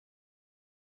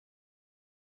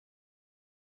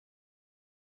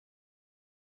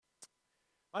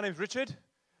My name's Richard.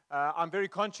 I'm very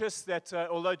conscious that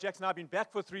although Jack's and I have been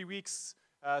back for 3 weeks,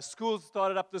 school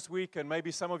started up this week, and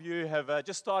maybe some of you have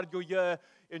just started your year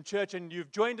in church and you've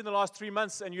joined in the last 3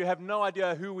 months and you have no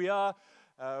idea who we are.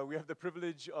 We have the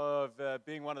privilege of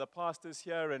being one of the pastors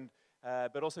here,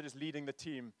 but also just leading the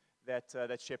team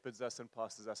that shepherds us and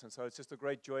pastors us. And so it's just a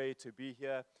great joy to be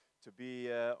here, to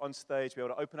be on stage, be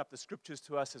able to open up the scriptures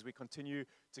to us as we continue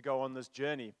to go on this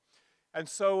journey. And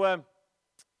so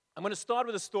I'm going to start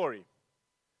with a story.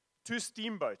 2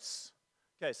 steamboats.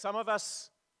 Okay, some of us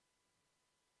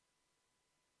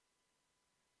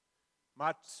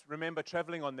might remember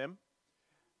traveling on them.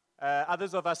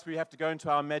 Others of us, we have to go into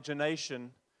our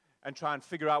imagination and try and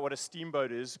figure out what a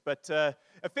steamboat is. But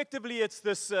effectively, it's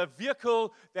this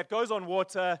vehicle that goes on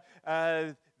water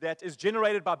that is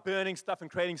generated by burning stuff and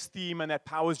creating steam, and that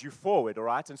powers you forward, all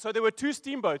right? And so there were 2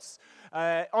 steamboats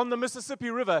on the Mississippi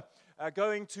River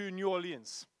going to New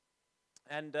Orleans.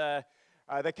 And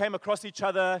they came across each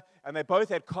other, and they both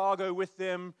had cargo with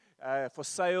them for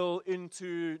sail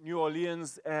into New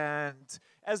Orleans. And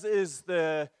as is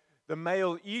the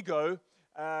male ego,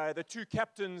 the 2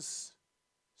 captains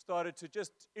started to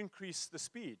just increase the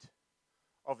speed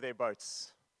of their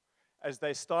boats as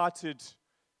they started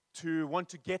to want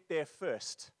to get there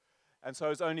first. And so,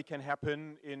 as only can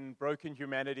happen in broken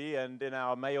humanity and in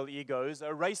our male egos,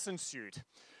 a race ensued.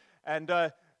 And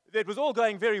it was all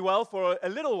going very well for a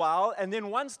little while, and then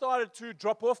one started to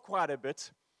drop off quite a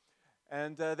bit,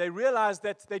 and they realized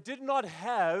that they did not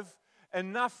have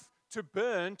enough to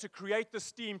burn to create the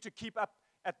steam to keep up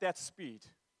at that speed.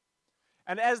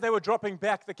 And as they were dropping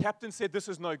back, the captain said, "This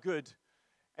is no good,"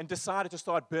 and decided to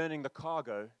start burning the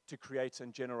cargo to create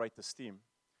and generate the steam.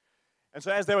 And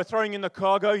so as they were throwing in the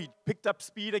cargo, he picked up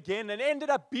speed again and ended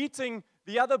up beating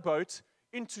the other boat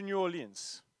into New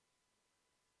Orleans.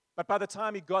 But by the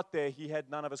time he got there, he had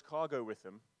none of his cargo with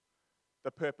him,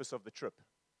 the purpose of the trip.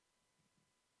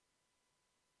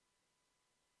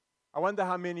 I wonder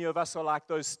how many of us are like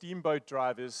those steamboat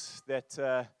drivers that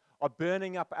are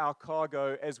burning up our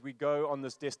cargo as we go on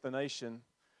this destination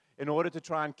in order to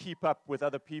try and keep up with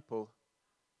other people,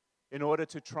 in order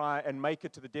to try and make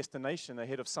it to the destination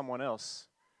ahead of someone else,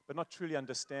 but not truly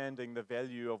understanding the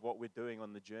value of what we're doing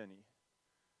on the journey.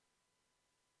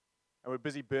 And we're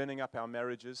busy burning up our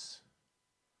marriages.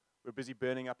 We're busy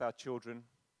burning up our children.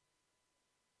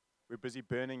 We're busy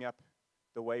burning up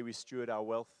the way we steward our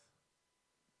wealth.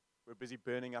 We're busy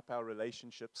burning up our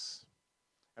relationships.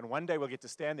 And one day we'll get to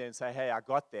stand there and say, "Hey, I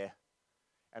got there."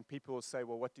 And people will say,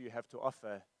 "Well, what do you have to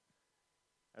offer?"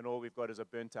 And all we've got is a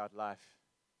burnt out life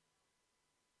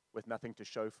with nothing to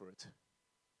show for it.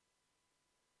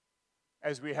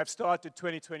 As we have started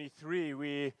 2023,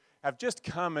 we have just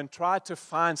come and tried to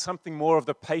find something more of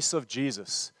the pace of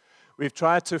Jesus. We've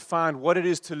tried to find what it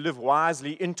is to live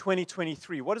wisely in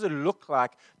 2023. What does it look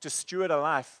like to steward a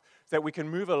life that we can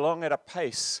move along at a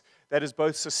pace that is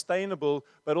both sustainable,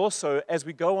 but also as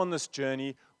we go on this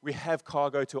journey, we have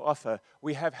cargo to offer.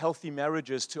 We have healthy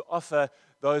marriages to offer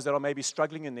those that are maybe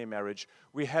struggling in their marriage.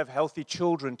 We have healthy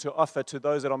children to offer to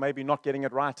those that are maybe not getting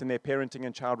it right in their parenting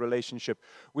and child relationship.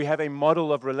 We have a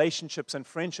model of relationships and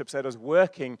friendships that is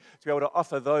working to be able to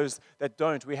offer those that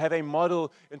don't. We have a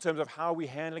model in terms of how we're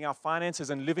handling our finances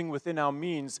and living within our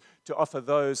means to offer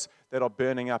those that are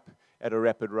burning up at a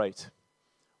rapid rate.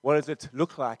 What does it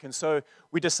look like? And so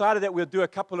we decided that we'll do a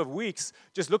couple of weeks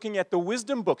just looking at the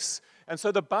wisdom books. And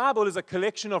so the Bible is a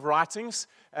collection of writings,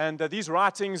 and these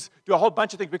writings do a whole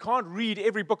bunch of things. We can't read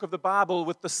every book of the Bible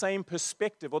with the same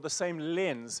perspective or the same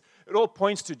lens. It all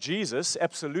points to Jesus,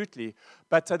 absolutely,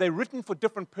 but they're written for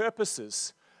different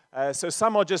purposes. So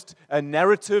some are just a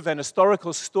narrative and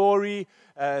historical story.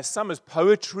 Some is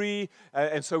poetry.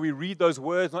 And so we read those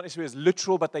words, not necessarily as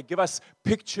literal, but they give us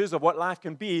pictures of what life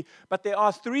can be. But there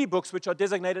are 3 books which are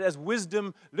designated as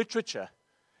wisdom literature.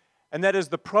 And that is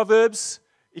the Proverbs,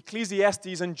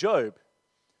 Ecclesiastes, and Job.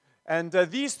 And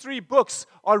these 3 books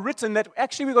are written that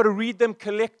actually we've got to read them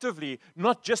collectively,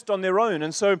 not just on their own.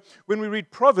 And so when we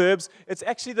read Proverbs, it's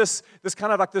actually this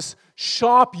kind of like this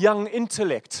sharp young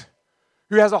intellect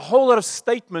who has a whole lot of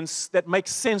statements that make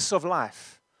sense of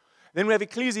life. Then we have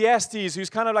Ecclesiastes, who's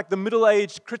kind of like the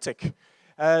middle-aged critic.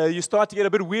 You start to get a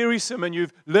bit wearisome, and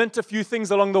you've learnt a few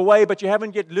things along the way, but you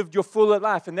haven't yet lived your full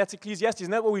life, and that's Ecclesiastes.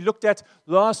 And that's what we looked at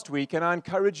last week, and I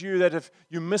encourage you that if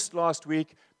you missed last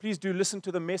week, please do listen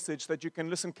to the message so that you can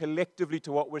listen collectively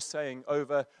to what we're saying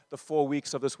over the 4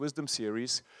 weeks of this wisdom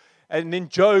series. And then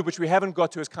Job, which we haven't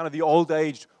got to, is kind of the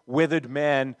old-aged, weathered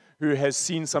man who has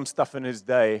seen some stuff in his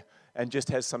day and just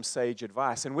has some sage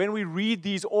advice. And when we read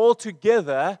these all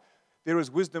together, there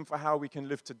is wisdom for how we can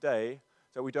live today,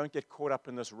 so we don't get caught up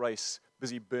in this race,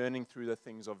 busy burning through the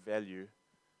things of value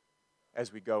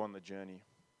as we go on the journey.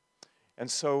 And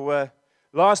so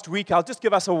last week, I'll just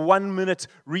give us a 1-minute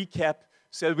recap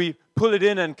so we pull it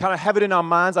in and kind of have it in our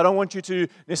minds. I don't want you to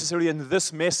necessarily in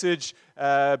this message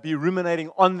be ruminating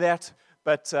on that,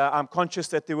 but I'm conscious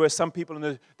that there were some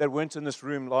people that weren't in this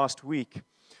room last week.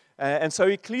 And so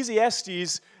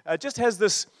Ecclesiastes just has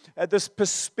this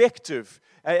perspective.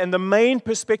 And the main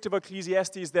perspective of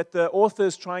Ecclesiastes that the author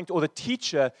is trying to, or the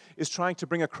teacher is trying to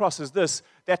bring across is this: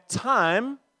 that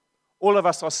time, all of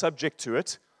us are subject to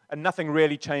it, and nothing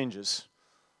really changes.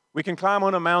 We can climb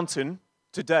on a mountain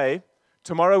today.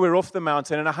 Tomorrow we're off the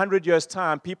mountain. In 100 years'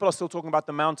 time, people are still talking about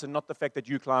the mountain, not the fact that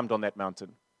you climbed on that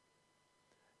mountain.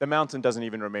 The mountain doesn't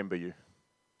even remember you.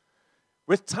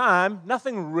 With time,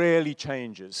 nothing really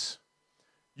changes.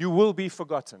 You will be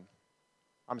forgotten.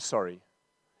 I'm sorry,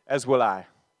 as will I,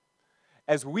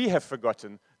 as we have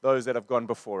forgotten those that have gone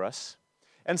before us.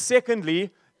 And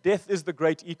secondly, death is the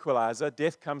great equalizer.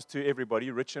 Death comes to everybody,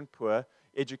 rich and poor,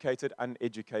 educated,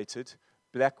 uneducated,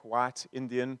 black, white,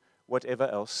 Indian, whatever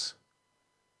else.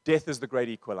 Death is the great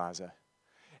equalizer.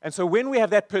 And so when we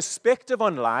have that perspective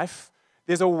on life,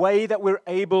 there's a way that we're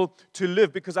able to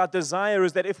live, because our desire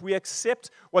is that if we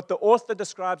accept what the author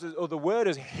describes as, or the word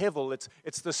is hevel,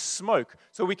 it's the smoke.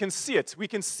 So we can see it. We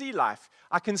can see life.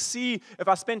 I can see, if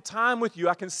I spend time with you,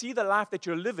 I can see the life that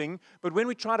you're living, but when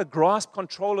we try to grasp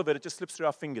control of it, it just slips through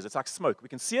our fingers. It's like smoke. We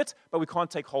can see it, but we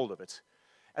can't take hold of it.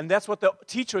 And that's what the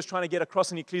teacher is trying to get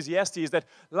across in Ecclesiastes, is that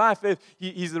life,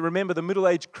 he's, remember, the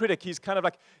middle-aged critic. He's kind of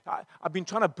like, I've been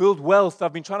trying to build wealth.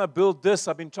 I've been trying to build this.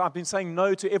 I've been saying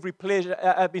no to every pleasure.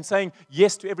 I've been saying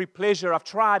yes to every pleasure. I've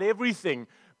tried everything.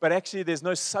 But actually, there's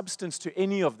no substance to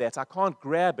any of that. I can't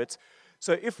grab it.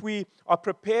 So if we are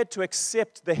prepared to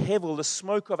accept the hevel, the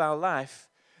smoke of our life,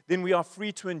 then we are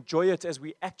free to enjoy it as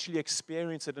we actually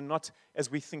experience it and not as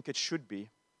we think it should be.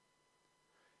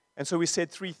 And so we said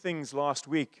 3 things last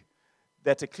week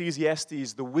that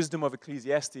Ecclesiastes, the wisdom of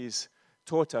Ecclesiastes,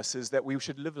 taught us is that we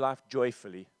should live life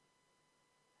joyfully.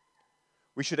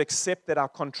 We should accept that our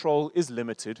control is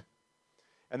limited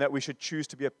and that we should choose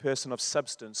to be a person of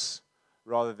substance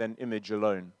rather than image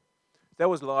alone. That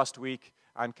was last week.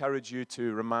 I encourage you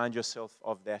to remind yourself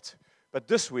of that. But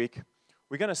this week,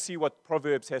 we're going to see what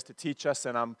Proverbs has to teach us,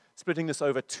 and I'm splitting this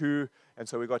over 2. And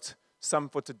so we've got some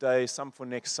for today, some for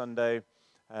next Sunday.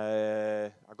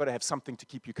 I've got to have something to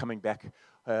keep you coming back.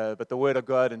 But the Word of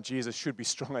God and Jesus should be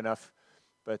strong enough.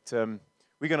 But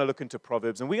we're going to look into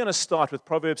Proverbs. And we're going to start with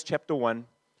Proverbs chapter 1,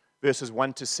 verses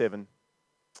 1 to 7.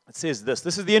 It says this.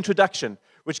 This is the introduction,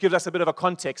 which gives us a bit of a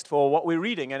context for what we're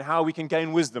reading and how we can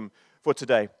gain wisdom for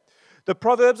today. The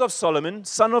Proverbs of Solomon,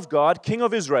 son of God, king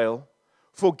of Israel,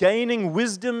 for gaining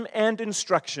wisdom and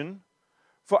instruction,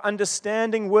 for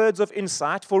understanding words of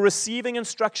insight, for receiving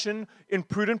instruction in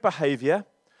prudent behavior,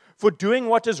 for doing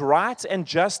what is right and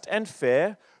just and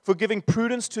fair, for giving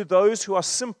prudence to those who are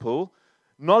simple,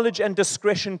 knowledge and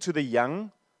discretion to the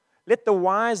young. Let the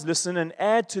wise listen and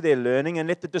add to their learning, and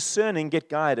let the discerning get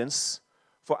guidance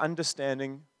for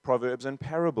understanding proverbs and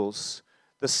parables,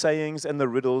 the sayings and the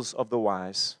riddles of the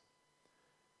wise.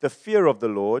 The fear of the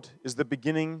Lord is the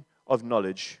beginning of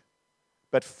knowledge,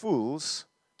 but fools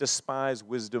despise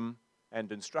wisdom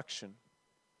and instruction.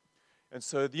 And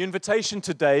so the invitation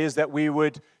today is that we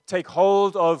would take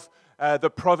hold of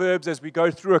the Proverbs as we go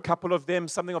through a couple of them,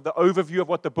 something of the overview of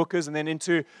what the book is, and then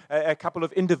into a couple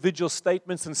of individual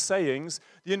statements and sayings.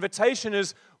 The invitation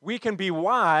is we can be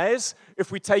wise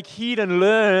if we take heed and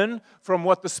learn from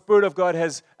what the Spirit of God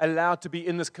has allowed to be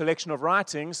in this collection of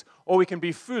writings, or we can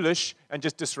be foolish and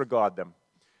just disregard them.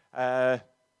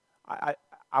 I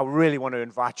really want to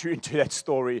invite you into that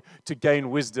story to gain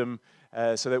wisdom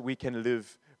so that we can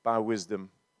live by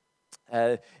wisdom.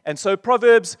 And so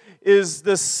Proverbs is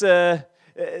this,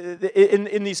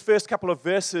 in these first couple of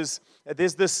verses,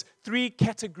 there's this 3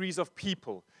 categories of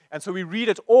people. And so we read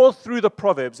it all through the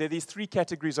Proverbs. There are these 3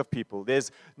 categories of people. There's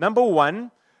number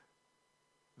 1,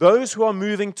 those who are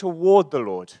moving toward the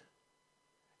Lord,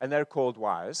 and they're called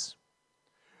wise.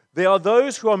 There are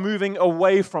those who are moving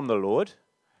away from the Lord,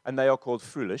 and they are called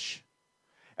foolish.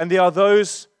 And there are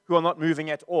those who are not moving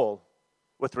at all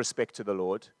with respect to the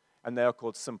Lord, and they are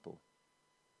called simple.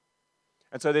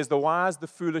 And so there's the wise, the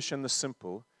foolish, and the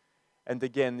simple. And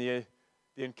again, the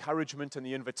encouragement and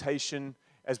the invitation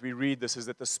as we read this is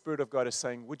that the Spirit of God is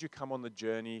saying, would you come on the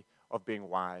journey of being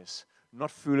wise?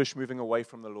 Not foolish, moving away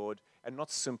from the Lord, and not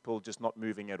simple, just not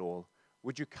moving at all.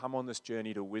 Would you come on this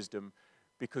journey to wisdom?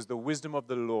 Because the wisdom of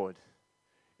the Lord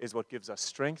is what gives us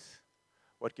strength,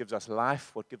 what gives us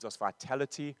life, what gives us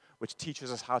vitality, which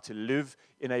teaches us how to live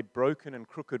in a broken and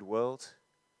crooked world.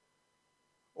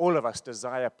 All of us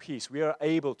desire peace. We are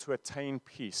able to attain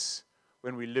peace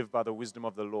when we live by the wisdom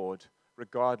of the Lord,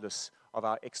 regardless of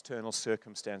our external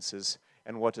circumstances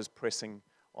and what is pressing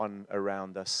on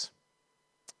around us.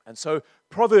 And so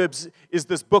Proverbs is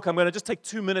this book. I'm going to just take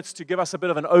 2 minutes to give us a bit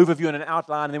of an overview and an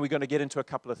outline, and then we're going to get into a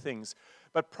couple of things.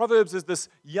 But Proverbs is this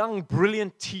young,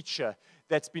 brilliant teacher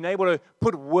that's been able to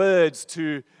put words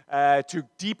to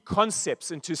deep concepts,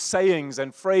 into sayings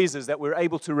and phrases that we're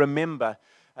able to remember.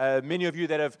 Many of you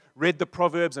that have read the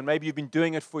Proverbs, and maybe you've been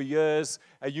doing it for years,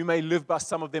 you may live by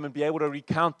some of them and be able to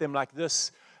recount them like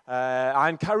this. I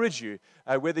encourage you,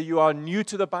 whether you are new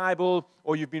to the Bible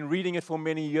or you've been reading it for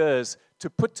many years, to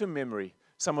put to memory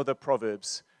some of the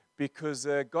Proverbs, because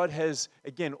God has,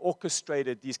 again,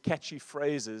 orchestrated these catchy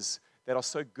phrases that are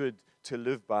so good to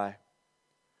live by.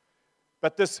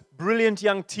 But this brilliant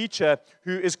young teacher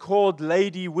who is called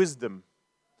Lady Wisdom,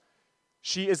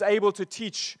 she is able to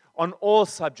teach on all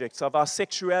subjects of our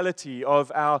sexuality,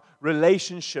 of our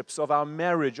relationships, of our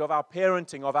marriage, of our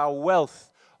parenting, of our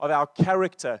wealth, of our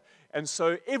character. And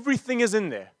so everything is in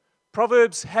there.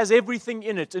 Proverbs has everything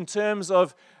in it in terms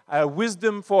of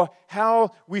wisdom for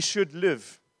how we should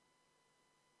live.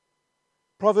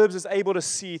 Proverbs is able to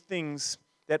see things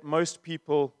that most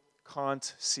people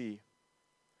can't see.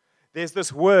 There's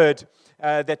this word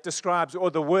that describes, or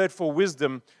the word for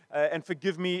wisdom, and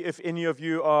forgive me if any of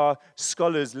you are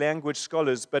scholars, language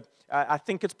scholars, but I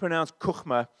think it's pronounced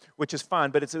kuchma, which is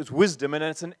fine, but it's wisdom, and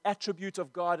it's an attribute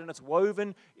of God, and it's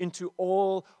woven into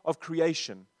all of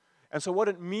creation. And so what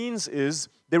it means is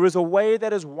there is a way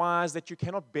that is wise that you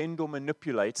cannot bend or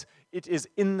manipulate. It is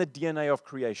in the DNA of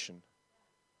creation.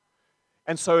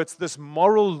 And so it's this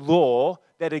moral law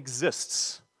that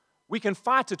exists. We can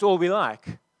fight it all we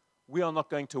like. We are not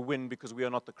going to win because we are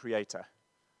not the creator.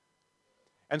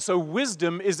 And so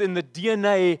wisdom is in the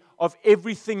DNA of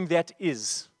everything that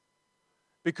is,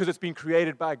 because it's been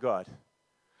created by God.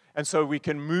 And so we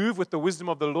can move with the wisdom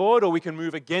of the Lord, or we can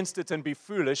move against it and be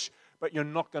foolish, but you're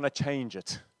not going to change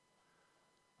it.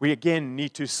 We again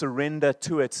need to surrender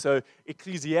to it. So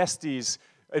Ecclesiastes'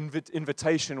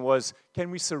 invitation was,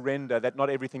 can we surrender that not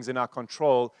everything's in our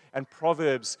control? And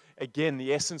Proverbs, again,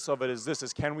 the essence of it is this,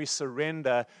 is can we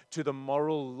surrender to the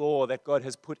moral law that God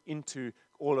has put into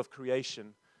all of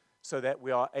creation so that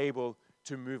we are able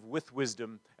to move with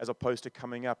wisdom as opposed to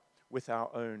coming up with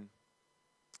our own.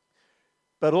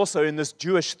 But also in this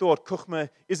Jewish thought, Kuchma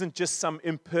isn't just some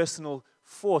impersonal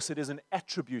force, it is an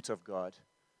attribute of God.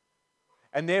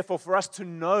 And therefore, for us to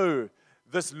know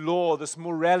this law, this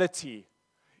morality,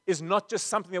 is not just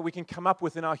something that we can come up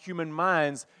with in our human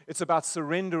minds. It's about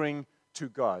surrendering to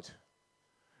God,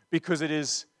 because it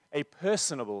is a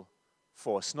personable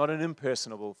force, not an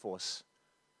impersonable force.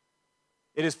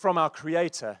 It is from our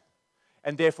Creator,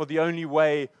 and therefore the only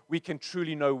way we can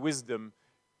truly know wisdom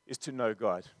is to know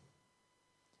God.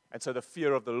 And so the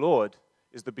fear of the Lord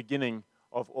is the beginning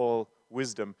of all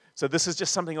wisdom. So this is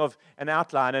just something of an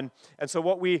outline. And so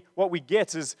what we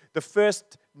get is the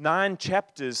first 9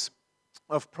 chapters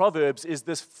of Proverbs is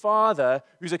this father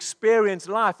who's experienced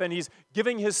life, and he's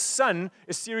giving his son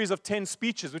a series of 10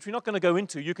 speeches, which we're not going to go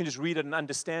into. You can just read it and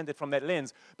understand it from that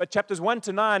lens. But chapters 1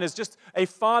 to 9 is just a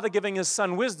father giving his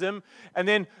son wisdom, and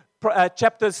then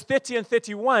chapters 30 and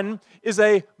 31 is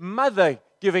a mother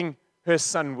giving her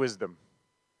son wisdom.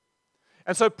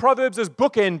 And so Proverbs is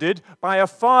bookended by a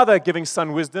father giving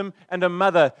son wisdom and a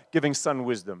mother giving son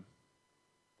wisdom.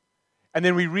 And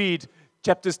then we read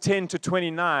chapters 10 to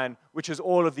 29, which is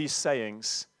all of these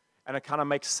sayings. And it kind of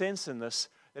makes sense in this,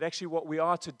 that actually what we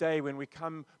are today when we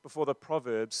come before the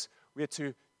Proverbs, we are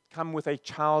to come with a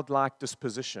childlike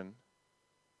disposition,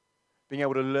 being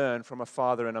able to learn from a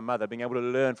father and a mother, being able to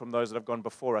learn from those that have gone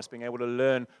before us, being able to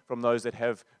learn from those that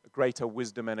have greater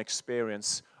wisdom and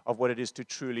experience of what it is to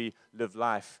truly live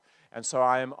life. And so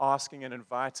I am asking and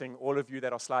inviting all of you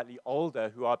that are slightly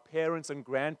older, who are parents and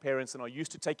grandparents and are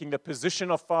used to taking the position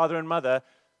of father and mother,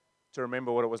 to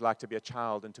remember what it was like to be a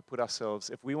child and to put ourselves,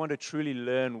 if we want to truly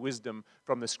learn wisdom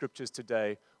from the scriptures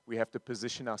today, we have to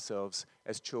position ourselves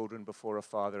as children before a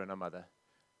father and a mother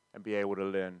and be able to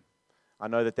learn. I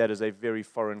know that that is a very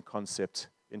foreign concept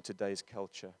in today's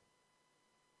culture.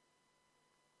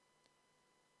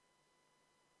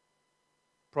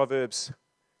 Proverbs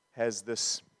has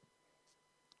this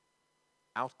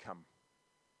outcome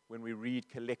when we read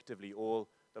collectively all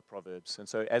the Proverbs. And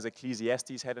so as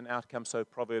Ecclesiastes had an outcome, so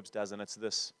Proverbs does, and it's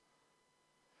this.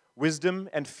 Wisdom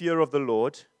and fear of the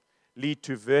Lord lead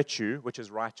to virtue, which is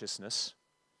righteousness,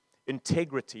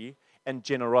 integrity, and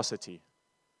generosity.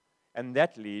 And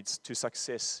that leads to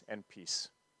success and peace.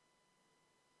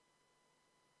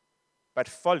 But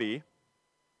folly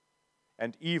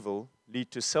and evil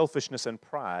lead to selfishness and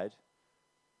pride,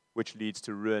 which leads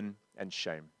to ruin and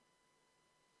shame.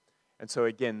 And so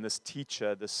again, this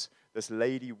teacher, this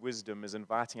lady wisdom is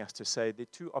inviting us to say there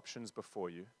are two options before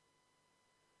you.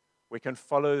 We can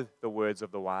follow the words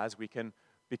of the wise. We can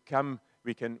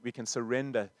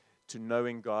surrender to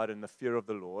knowing God and the fear of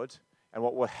the Lord. And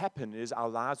what will happen is our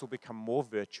lives will become more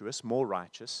virtuous, more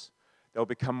righteous. They'll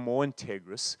become more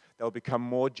integrous. They'll become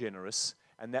more generous.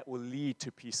 And that will lead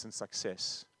to peace and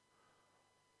success.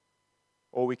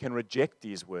 Or we can reject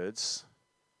these words,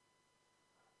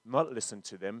 not listen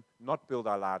to them, not build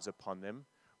our lives upon them,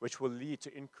 which will lead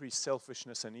to increased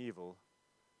selfishness and evil,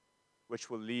 which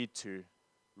will lead to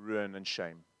ruin and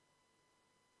shame.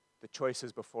 The choice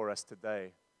is before us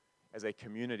today as a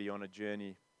community on a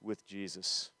journey with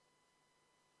Jesus.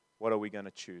 What are we going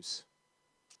to choose?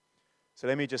 So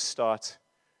let me just start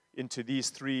into these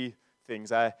three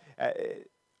things.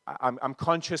 I'm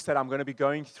conscious that I'm going to be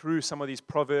going through some of these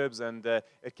proverbs, and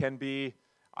it can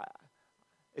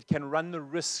run the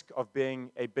risk of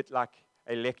being a bit like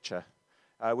a lecture,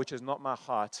 which is not my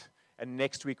heart. And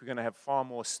next week we're going to have far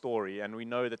more story, and we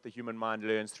know that the human mind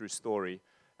learns through story.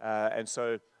 And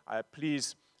so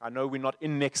please, I know we're not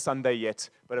in next Sunday yet,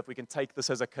 but if we can take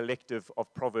this as a collective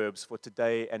of proverbs for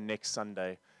today and next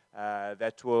Sunday, I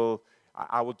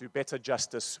will do better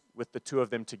justice with the two of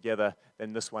them together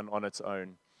than this one on its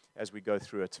own as we go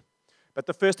through it. But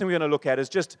the first thing we're going to look at is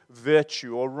just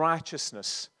virtue or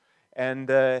righteousness. And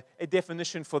a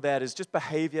definition for that is just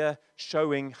behavior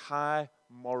showing high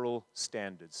moral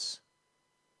standards.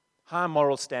 High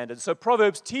moral standards. So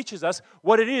Proverbs teaches us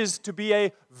what it is to be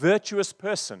a virtuous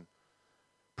person.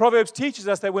 Proverbs teaches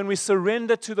us that when we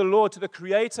surrender to the Lord, to the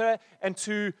Creator, and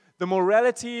to the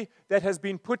morality that has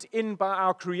been put in by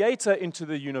our Creator into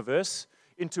the universe,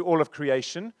 into all of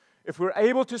creation, if we're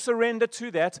able to surrender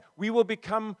to that, we will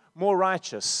become more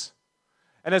righteous.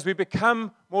 And as we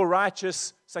become more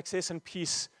righteous, success and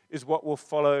peace is what will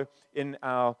follow in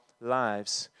our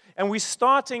lives. And we're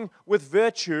starting with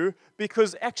virtue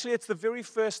because actually it's the very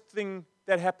first thing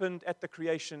that happened at the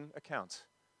creation account,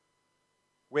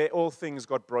 where all things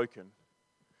got broken.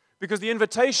 Because the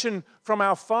invitation from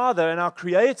our Father and our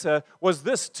Creator was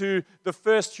this to the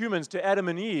first humans, to Adam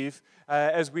and Eve,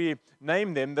 as we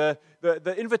name them.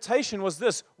 The invitation was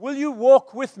this: will you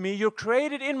walk with me? You're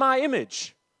created in my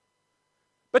image.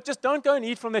 But just don't go and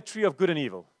eat from that tree of good and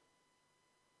evil.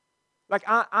 Like,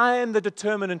 I am the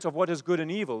determinant of what is good and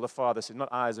evil, the Father said. Not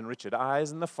I as in Richard. I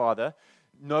as in the Father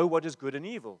know what is good and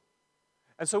evil.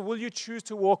 And so will you choose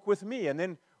to walk with me? And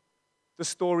then the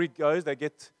story goes,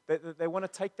 they want to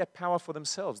take that power for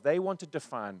themselves. They want to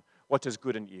define what is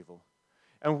good and evil.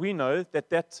 And we know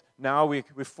that now we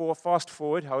fast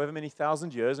forward however many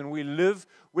thousand years, and we live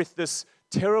with this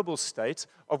terrible state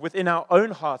of within our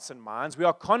own hearts and minds, we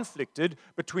are conflicted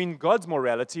between God's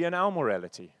morality and our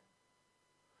morality.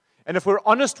 And if we're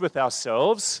honest with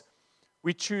ourselves,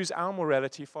 we choose our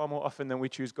morality far more often than we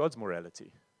choose God's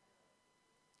morality.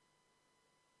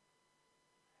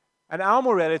 And our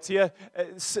morality,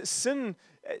 sin,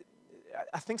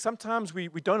 I think sometimes we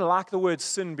don't like the word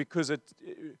sin because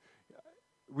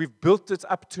we've built it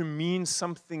up to mean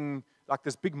something like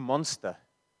this big monster.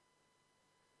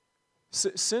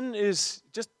 Sin is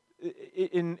just,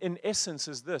 in essence,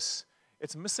 is this.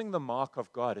 It's missing the mark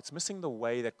of God. It's missing the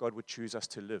way that God would choose us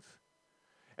to live.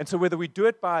 And so whether we do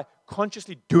it by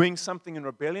consciously doing something in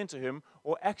rebellion to Him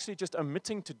or actually just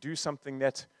omitting to do something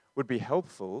that would be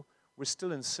helpful, we're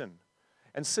still in sin.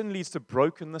 And sin leads to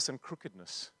brokenness and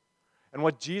crookedness. And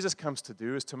what Jesus comes to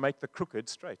do is to make the crooked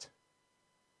straight.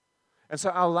 And so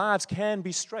our lives can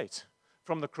be straight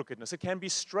from the crookedness. It can be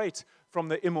straight from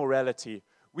the immorality.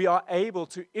 We are able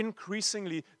to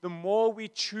increasingly, the more we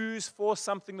choose for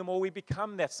something, the more we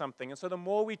become that something. And so the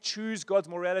more we choose God's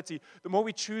morality, the more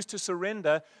we choose to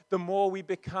surrender, the more we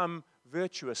become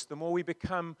virtuous, the more we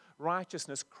become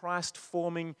righteousness, Christ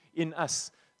forming in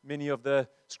us, many of the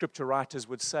scripture writers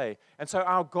would say. And so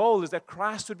our goal is that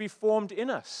Christ would be formed in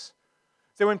us.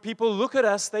 So when people look at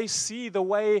us, they see the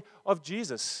way of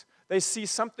Jesus. They see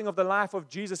something of the life of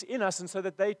Jesus in us, and so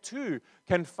that they too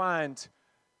can find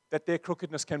that their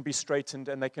crookedness can be straightened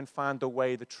and they can find the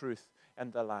way, the truth,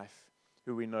 and the life,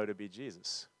 who we know to be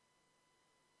Jesus.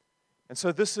 And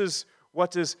so this is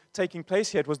what is taking place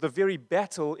here. It was the very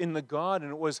battle in the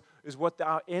garden. Is what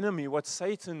our enemy, what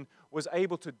Satan was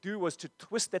able to do, was to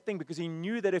twist that thing, because he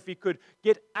knew that if he could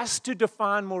get us to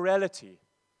define morality,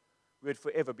 we would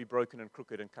forever be broken and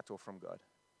crooked and cut off from God.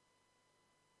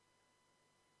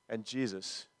 And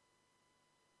Jesus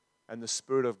and the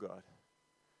Spirit of God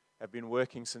have been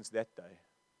working since that day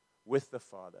with the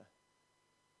Father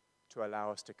to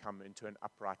allow us to come into an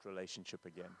upright relationship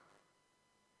again.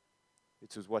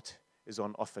 It is what is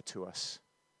on offer to us.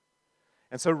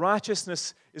 And so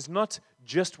righteousness is not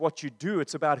just what you do,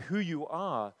 it's about who you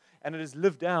are, and it is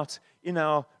lived out in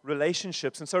our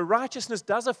relationships. And so righteousness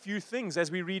does a few things, as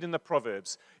we read in the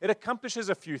Proverbs. It accomplishes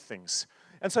a few things.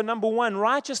 And so number one,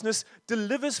 righteousness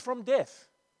delivers from death.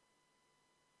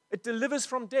 It delivers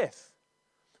from death.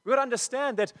 We've got to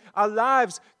understand that our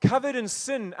lives covered in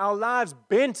sin, our lives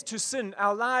bent to sin,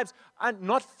 our lives are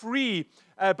not free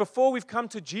before we've come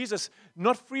to Jesus,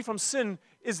 not free from sin,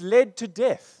 is led to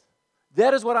death.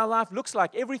 That is what our life looks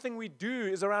like. Everything we do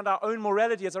is around our own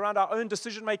morality. It's around our own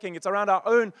decision-making. It's around our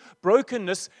own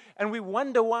brokenness. And we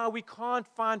wonder why we can't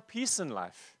find peace in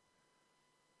life.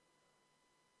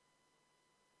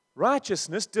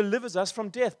 Righteousness delivers us from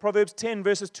death. Proverbs 10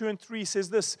 verses 2 and 3 says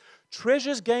this,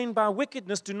 treasures gained by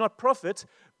wickedness do not profit,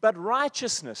 but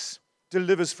righteousness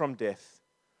delivers from death.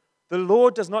 The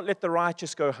Lord does not let the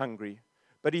righteous go hungry,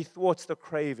 but he thwarts the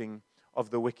craving of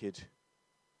the wicked.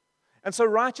 And so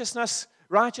righteousness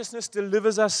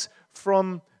delivers us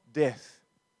from death.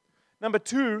 Number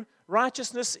two,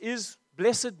 righteousness is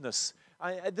blessedness.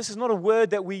 This is not a word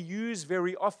that we use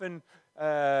very often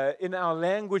in our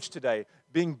language today,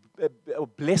 being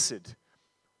blessed.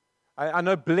 I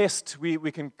know blessed,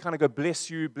 we can kind of go bless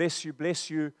you, bless you, bless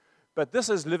you. But this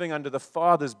is living under the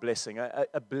Father's blessing,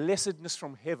 a blessedness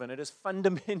from heaven. It is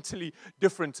fundamentally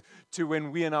different to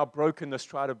when we in our brokenness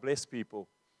try to bless people.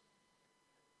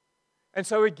 And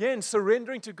so again,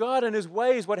 surrendering to God and His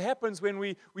ways, what happens when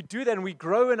we do that and we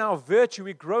grow in our virtue,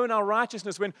 we grow in our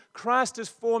righteousness, when Christ is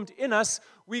formed in us,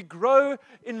 we grow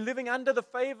in living under the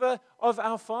favor of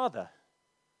our Father,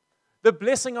 the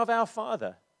blessing of our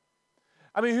Father.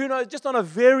 I mean, who knows, just on a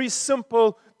very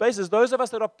simple basis, those of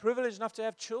us that are privileged enough to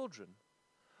have children,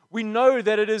 we know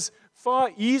that it is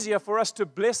far easier for us to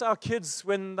bless our kids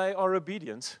when they are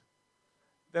obedient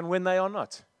than when they are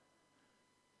not.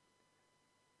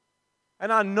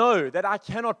 And I know that I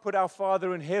cannot put our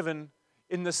Father in heaven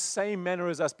in the same manner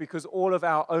as us because all of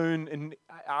our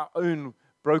own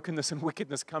brokenness and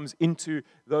wickedness comes into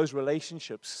those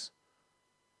relationships.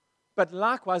 But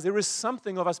likewise, there is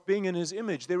something of us being in His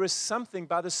image. There is something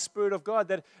by the Spirit of God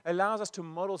that allows us to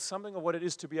model something of what it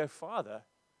is to be a father.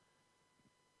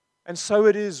 And so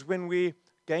it is when we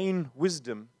gain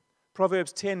wisdom.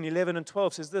 Proverbs 10, 11, and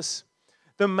 12 says this,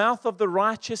 the mouth of the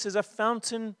righteous is a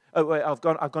fountain. Oh, wait, I've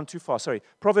gone too far. Sorry.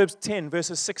 Proverbs 10,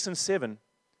 verses 6 and 7.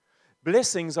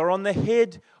 Blessings are on the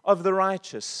head of the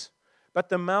righteous, but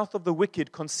the mouth of the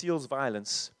wicked conceals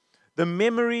violence. The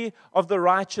memory of the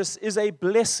righteous is a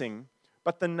blessing,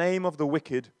 but the name of the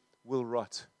wicked will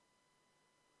rot.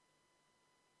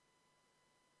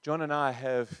 John and I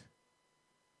have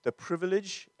the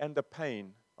privilege and the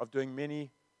pain of doing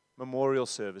many memorial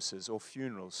services or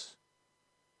funerals.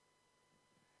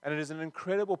 And it is an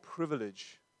incredible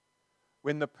privilege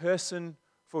when the person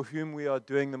for whom we are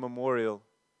doing the memorial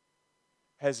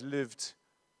has lived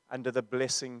under the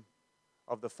blessing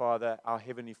of the Father, our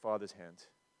Heavenly Father's hand.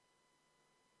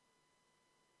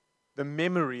 The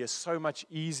memory is so much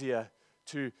easier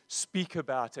to speak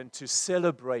about and to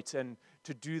celebrate and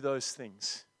to do those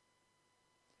things.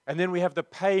 And then we have the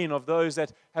pain of those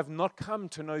that have not come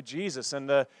to know Jesus and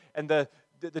the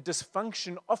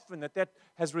dysfunction often that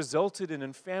has resulted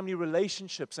in family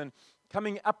relationships and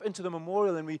coming up into the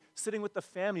memorial and we sitting with the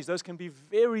families. Those can be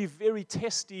very, very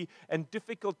testy and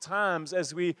difficult times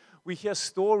as we hear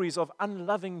stories of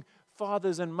unloving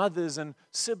fathers and mothers and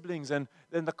siblings and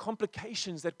then the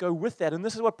complications that go with that. And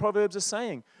this is what Proverbs is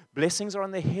saying. Blessings are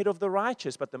on the head of the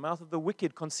righteous, but the mouth of the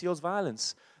wicked conceals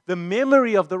violence. The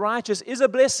memory of the righteous is a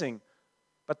blessing,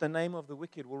 but the name of the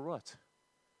wicked will rot.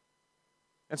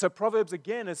 And so Proverbs,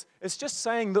 again, it's just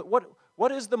saying that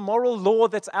what is the moral law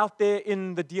that's out there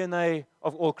in the DNA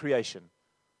of all creation?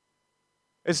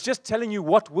 It's just telling you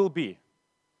what will be.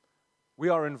 We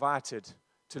are invited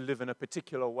to live in a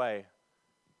particular way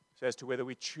so as to whether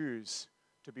we choose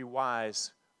to be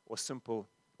wise or simple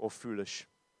or foolish.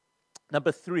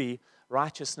 Number 3,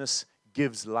 righteousness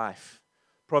gives life.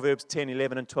 Proverbs 10,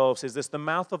 11, and 12 says this, the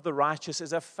mouth of the righteous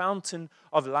is a fountain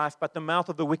of life, but the mouth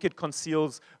of the wicked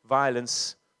conceals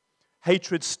violence.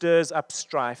 Hatred stirs up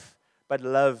strife, but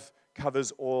love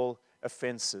covers all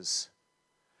offenses.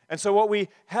 And so what we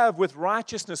have with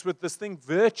righteousness, with this thing,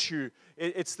 virtue,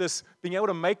 it's this being able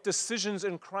to make decisions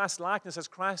in Christ's likeness as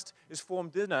Christ is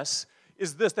formed in us,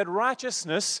 is this, that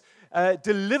righteousness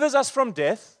delivers us from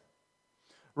death,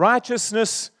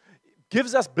 righteousness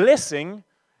gives us blessing,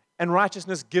 and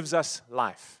righteousness gives us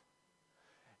life.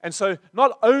 And so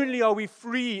not only are we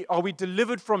free, are we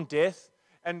delivered from death,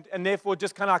 and therefore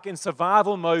just kind of like in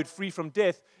survival mode, free from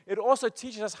death. It also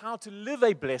teaches us how to live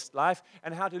a blessed life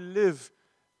and how to live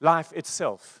life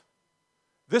itself.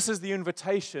 This is the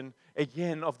invitation,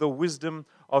 again, of the wisdom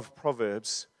of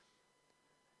Proverbs.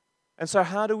 And so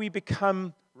how do we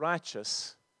become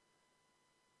righteous?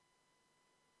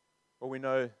 Well, we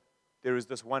know there is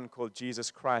this one called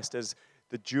Jesus Christ. As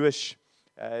the Jewish,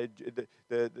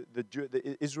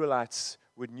 the Israelites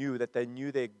knew that they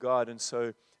knew their God, and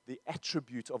so the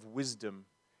attribute of wisdom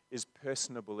is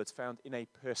personable. It's found in a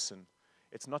person.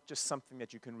 It's not just something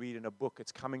that you can read in a book.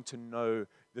 It's coming to know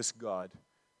this God.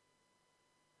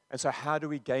 And so how do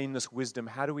we gain this wisdom?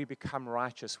 How do we become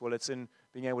righteous? Well, it's in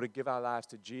being able to give our lives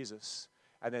to Jesus.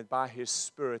 And then by His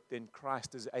Spirit, then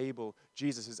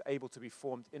Jesus is able to be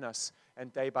formed in us.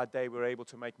 And day by day, we're able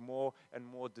to make more and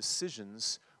more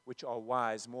decisions which are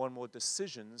wise, more and more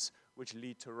decisions which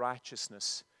lead to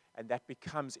righteousness. And that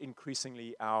becomes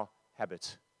increasingly our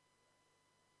habit.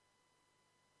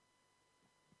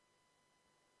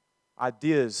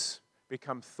 Ideas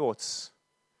become thoughts,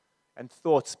 and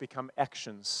thoughts become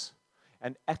actions,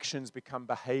 and actions become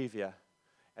behavior,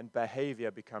 and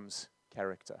behavior becomes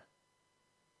character.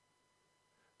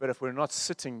 But if we're not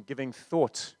sitting, giving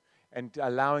thought, and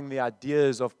allowing the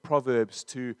ideas of Proverbs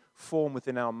to form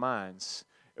within our minds,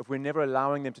 if we're never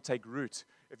allowing them to take root,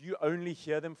 if you only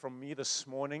hear them from me this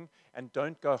morning and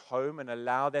don't go home and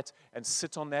allow that and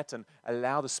sit on that and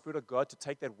allow the Spirit of God to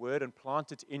take that word and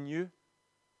plant it in you,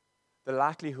 the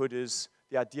likelihood is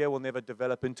the idea will never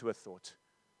develop into a thought,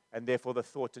 and therefore the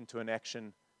thought into an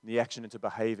action, the action into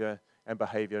behavior, and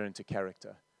behavior into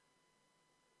character.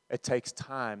 It takes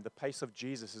time. The pace of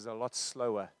Jesus is a lot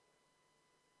slower.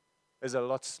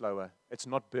 It's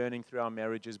not burning through our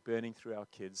marriages, burning through our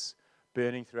kids,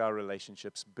 burning through our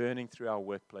relationships, burning through our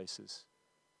workplaces.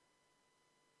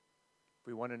 If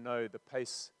we want to know the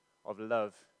pace of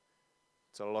love,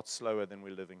 it's a lot slower than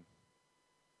we're living.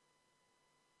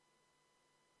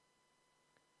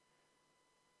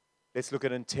 Let's look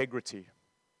at integrity.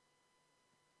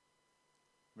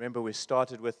 Remember, we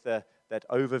started with that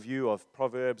overview of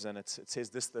Proverbs, and it says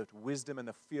this, that wisdom and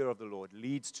the fear of the Lord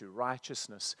leads to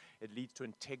righteousness, it leads to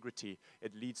integrity,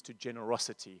 it leads to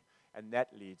generosity, and that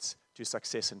leads to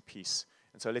success and peace.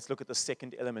 And so let's look at the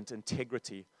second element,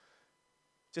 integrity.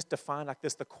 Just defined like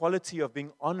this, the quality of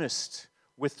being honest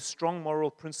with strong moral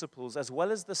principles, as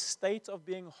well as the state of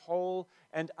being whole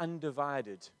and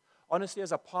undivided. Honestly,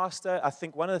 as a pastor, I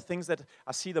think one of the things that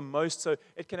I see the most, so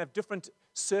it can have different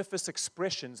surface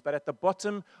expressions, but at the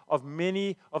bottom of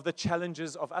many of the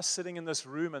challenges of us sitting in this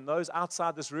room and those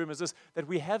outside this room is this, that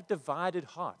we have divided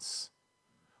hearts.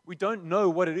 We don't know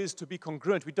what it is to be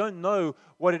congruent. We don't know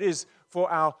what it is for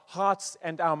our hearts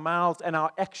and our mouths and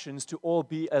our actions to all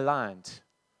be aligned.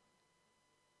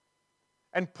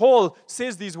 And Paul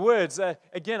says these words,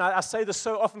 again, I say this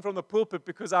so often from the pulpit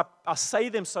because I say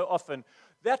them so often.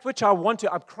 That which I want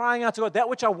to, I'm crying out to God, that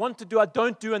which I want to do, I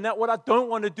don't do, and that what I don't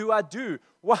want to do, I do.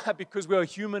 Why? Because we are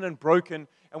human and broken,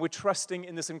 and we're trusting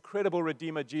in this incredible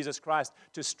Redeemer, Jesus Christ,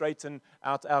 to straighten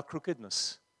out our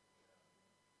crookedness.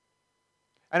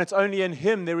 And it's only in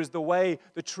Him there is the way,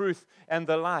 the truth, and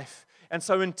the life. And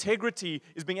so integrity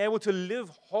is being able to live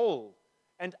whole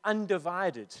and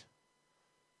undivided.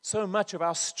 So much of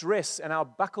our stress and our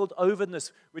buckled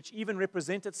overness, which even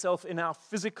represent itself in our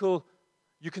physical,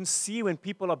 you can see when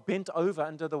people are bent over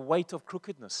under the weight of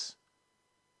crookedness.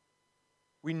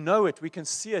 We know it. We can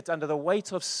see it under the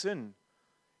weight of sin.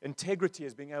 Integrity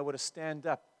is being able to stand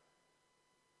up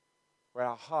where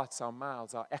our hearts, our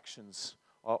mouths, our actions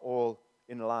are all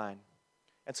in line.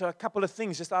 And so a couple of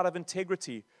things just out of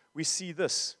integrity, we see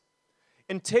this.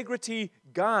 Integrity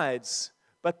guides,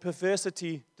 but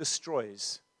perversity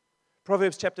destroys.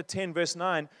 Proverbs chapter 10, verse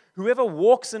 9, whoever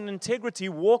walks in integrity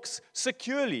walks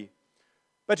securely,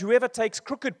 but whoever takes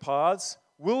crooked paths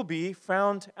will be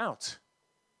found out.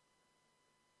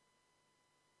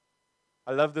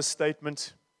 I love this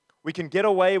statement. We can get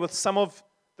away with some of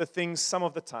the things some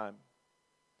of the time,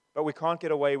 but we can't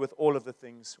get away with all of the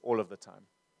things all of the time.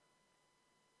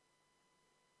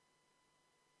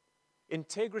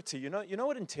 Integrity, you know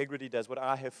what integrity does, what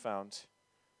I have found?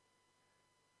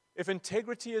 If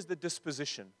integrity is the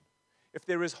disposition, if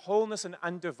there is wholeness and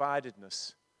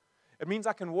undividedness, it means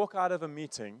I can walk out of a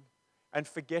meeting and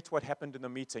forget what happened in the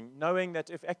meeting, knowing that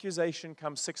if accusation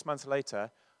comes 6 months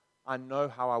later, I know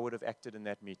how I would have acted in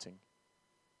that meeting.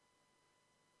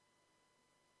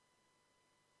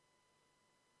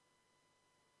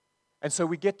 And so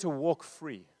we get to walk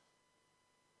free.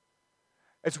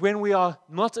 It's when we are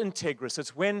not integrous,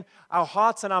 it's when our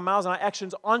hearts and our mouths and our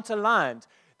actions aren't aligned,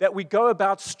 that we go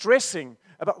about stressing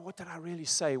about what did I really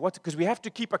say? Because we have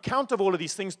to keep account of all of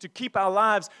these things to keep our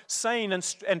lives sane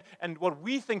and what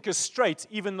we think is straight,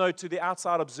 even though to the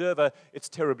outside observer, it's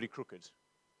terribly crooked.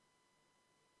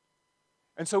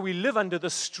 And so we live under the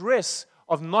stress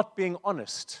of not being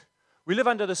honest. We live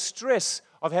under the stress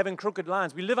of having crooked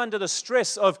lines. We live under the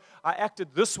stress of, I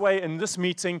acted this way in this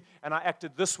meeting, and I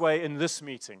acted this way in this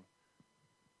meeting.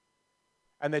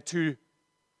 And they're two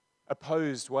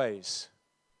opposed ways.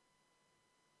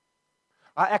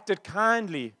 I acted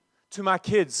kindly to my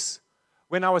kids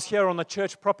when I was here on the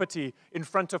church property in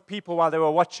front of people while they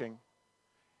were watching.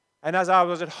 And as I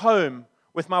was at home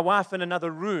with my wife in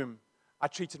another room, I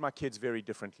treated my kids very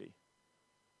differently.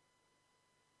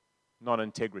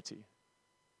 Non-integrity.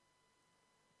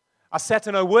 I sat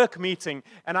in a work meeting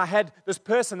and I had this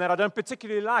person that I don't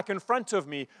particularly like in front of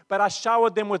me, but I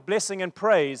showered them with blessing and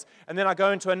praise. And then I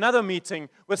go into another meeting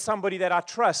with somebody that I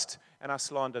trust and I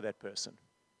slander that person.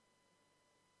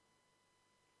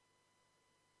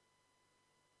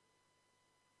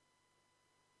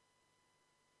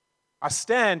 I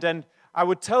stand and I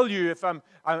would tell you if I'm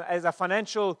as a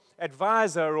financial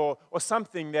advisor or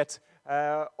something that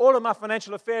all of my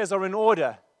financial affairs are in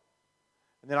order.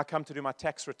 And then I come to do my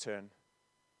tax return.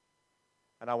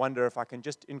 And I wonder if I can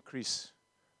just increase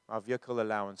my vehicle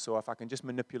allowance or if I can just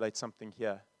manipulate something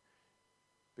here.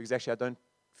 Because actually I don't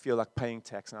feel like paying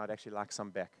tax and I'd actually like some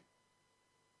back.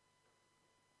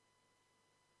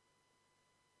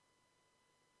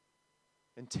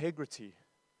 Integrity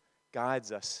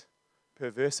guides us.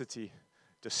 Perversity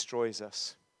destroys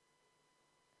us.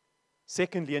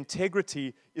 Secondly,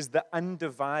 integrity is the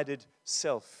undivided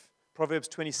self. Proverbs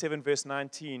 27, verse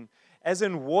 19. As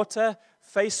in water,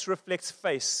 face reflects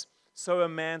face, so a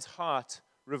man's heart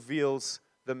reveals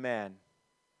the man.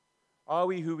 Are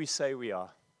we who we say we are?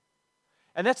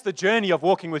 And that's the journey of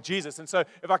walking with Jesus. And so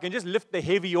if I can just lift the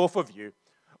heavy off of you,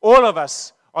 all of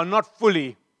us are not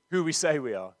fully who we say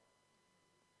we are.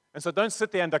 And so don't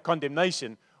sit there under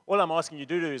condemnation. All I'm asking you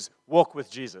to do is walk with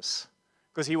Jesus,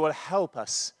 because He will help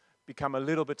us become a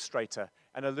little bit straighter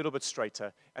and a little bit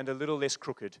straighter and a little less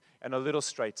crooked and a little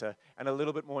straighter and a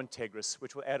little bit more integrous,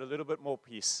 which will add a little bit more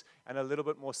peace and a little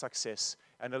bit more success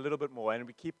and a little bit more. And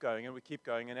we keep going and we keep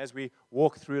going. And as we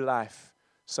walk through life,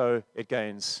 so it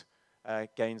gains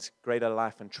greater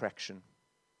life and traction.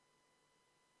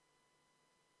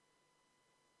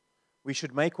 We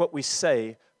should make what we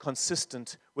say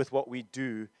consistent with what we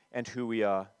do and who we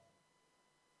are.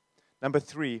 Number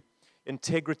 3,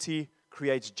 integrity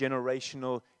creates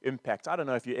generational impact. I don't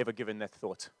know if you've ever given that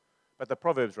thought, but the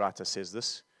Proverbs writer says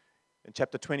this in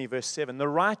chapter 20, verse 7. The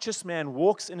righteous man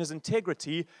walks in his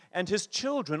integrity, and his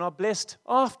children are blessed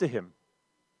after him.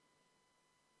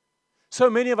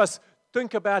 So many of us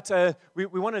think about, we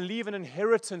want to leave an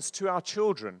inheritance to our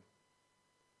children.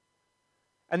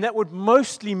 And that would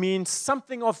mostly mean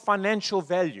something of financial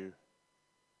value.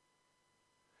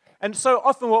 And so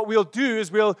often what we'll do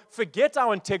is we'll forget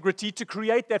our integrity to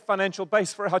create that financial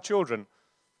base for our children.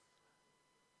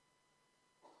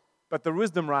 But the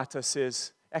wisdom writer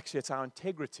says, actually, it's our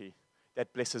integrity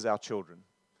that blesses our children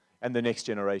and the next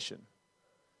generation.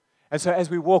 And so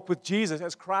as we walk with Jesus,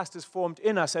 as Christ is formed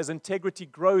in us, as integrity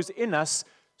grows in us,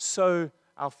 so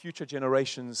our future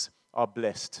generations are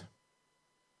blessed.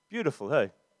 Beautiful, hey?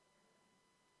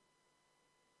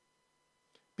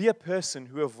 Be a person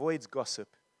who avoids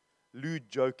gossip,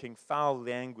 lewd joking, foul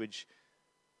language,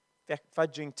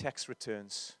 fudging tax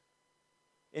returns,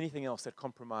 anything else that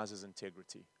compromises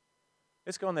integrity.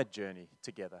 Let's go on that journey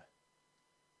together.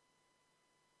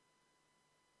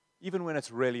 Even when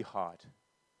it's really hard,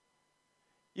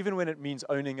 even when it means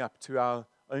owning up to our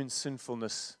own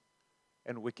sinfulness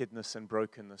and wickedness and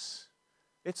brokenness,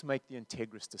 let's make the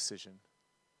integrous decision.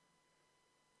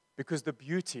 Because the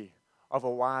beauty of a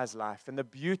wise life and the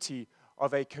beauty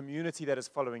of a community that is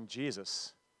following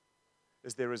Jesus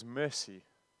is there is mercy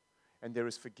and there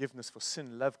is forgiveness for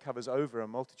sin. Love covers over a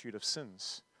multitude of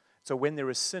sins. So when there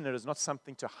is sin, it is not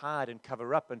something to hide and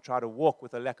cover up and try to walk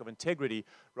with a lack of integrity.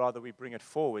 Rather, we bring it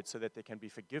forward so that there can be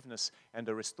forgiveness and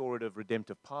a restorative,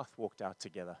 redemptive path walked out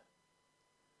together.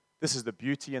 This is the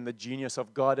beauty and the genius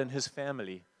of God and His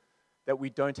family, that we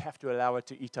don't have to allow it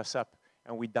to eat us up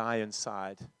and we die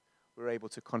inside. We're able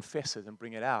to confess it and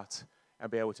bring it out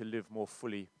and be able to live more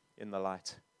fully in the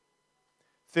light.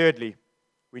 Thirdly,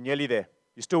 we're nearly there.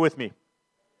 You still with me?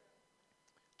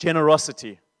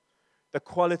 Generosity. The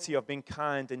quality of being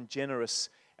kind and generous.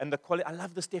 And the quality, I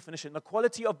love this definition, the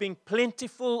quality of being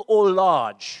plentiful or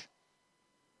large.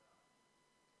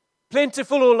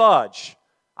 Plentiful or large.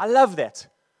 I love that.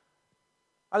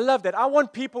 I love that. I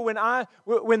want people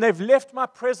when they've left my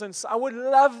presence, I would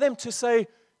love them to say,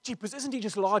 Jeepers, isn't he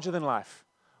just larger than life?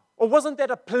 Or wasn't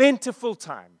that a plentiful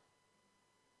time?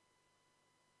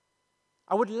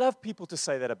 I would love people to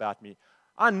say that about me.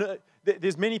 I know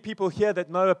there's many people here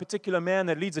that know a particular man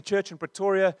that leads a church in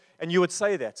Pretoria, and you would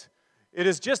say that. It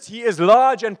is just, he is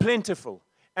large and plentiful,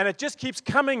 and it just keeps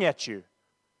coming at you.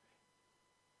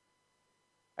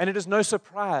 And it is no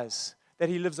surprise that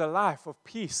he lives a life of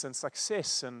peace and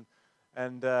success, and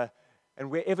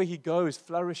wherever he goes,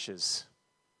 flourishes.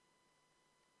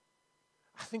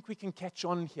 I think we can catch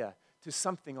on here to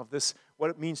something of this, what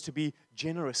it means to be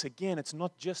generous. Again, it's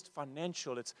not just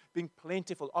financial, it's being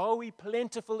plentiful. Are we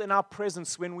plentiful in our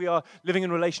presence when we are living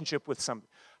in relationship with somebody?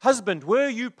 Husband, were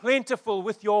you plentiful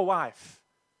with your wife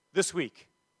this week?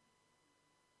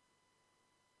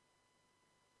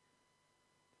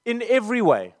 In every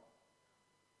way.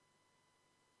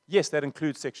 Yes, that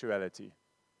includes sexuality.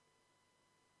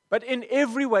 But in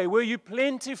every way, were you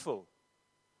plentiful?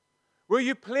 Were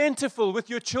you plentiful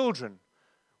with your children?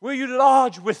 Were you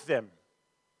large with them?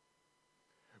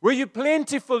 Were you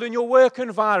plentiful in your work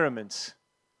environment?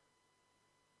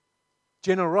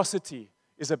 Generosity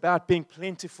is about being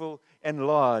plentiful and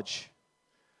large.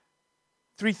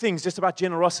 3 things just about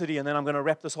generosity, and then I'm going to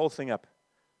wrap this whole thing up.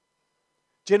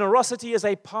 Generosity is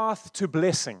a path to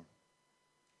blessing.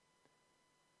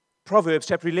 Proverbs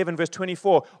chapter 11, verse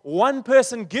 24. One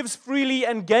person gives freely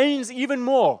and gains even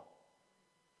more.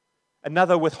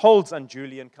 Another withholds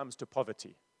unduly and comes to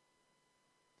poverty.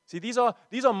 See, these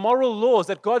are moral laws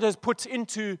that God has put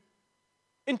into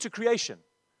creation.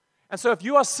 And so if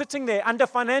you are sitting there under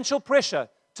financial pressure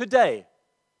today,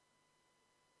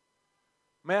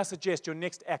 may I suggest your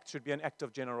next act should be an act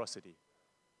of generosity.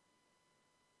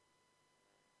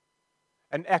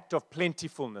 An act of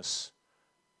plentifulness.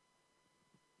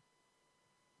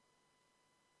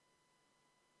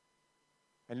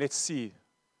 And let's see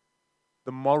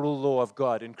the moral law of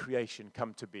God in creation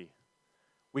come to be.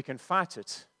 We can fight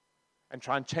it and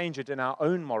try and change it in our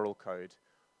own moral code,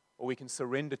 or we can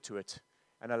surrender to it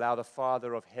and allow the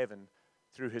Father of heaven,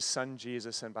 through his Son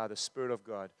Jesus and by the Spirit of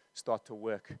God, start to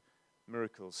work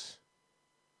miracles.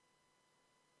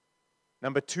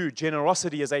 Number 2,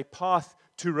 generosity is a path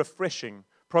to refreshing.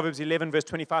 Proverbs 11 verse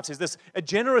 25 says this, a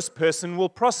generous person will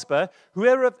prosper.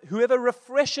 Whoever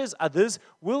refreshes others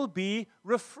will be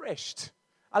refreshed.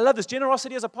 I love this.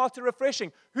 Generosity is a path to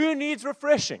refreshing. Who needs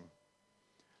refreshing?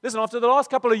 Listen, after the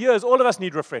last couple of years, all of us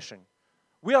need refreshing.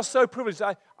 We are so privileged.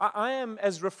 I am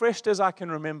as refreshed as I can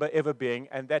remember ever being,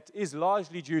 and that is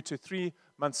largely due to 3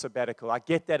 months sabbatical. I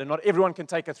get that, and not everyone can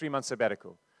take a 3-month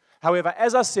sabbatical. However,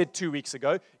 as I said 2 weeks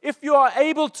ago, if you are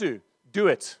able to, do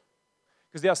it.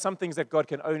 Because there are some things that God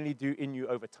can only do in you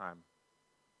over time.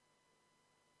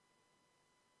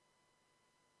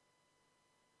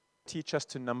 Teach us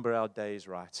to number our days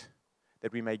right,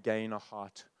 that we may gain a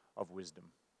heart of wisdom.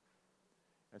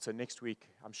 And so next week,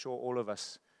 I'm sure all of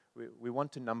us, we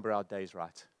want to number our days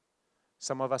right.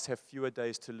 Some of us have fewer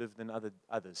days to live than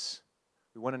others.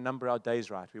 We want to number our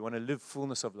days right. We want to live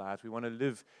fullness of life. We want to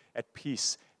live at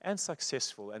peace and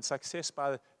successful, and success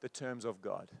by the terms of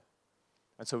God.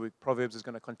 And so Proverbs is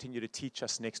going to continue to teach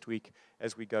us next week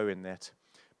as we go in that.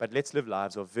 But let's live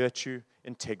lives of virtue,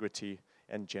 integrity,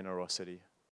 and generosity.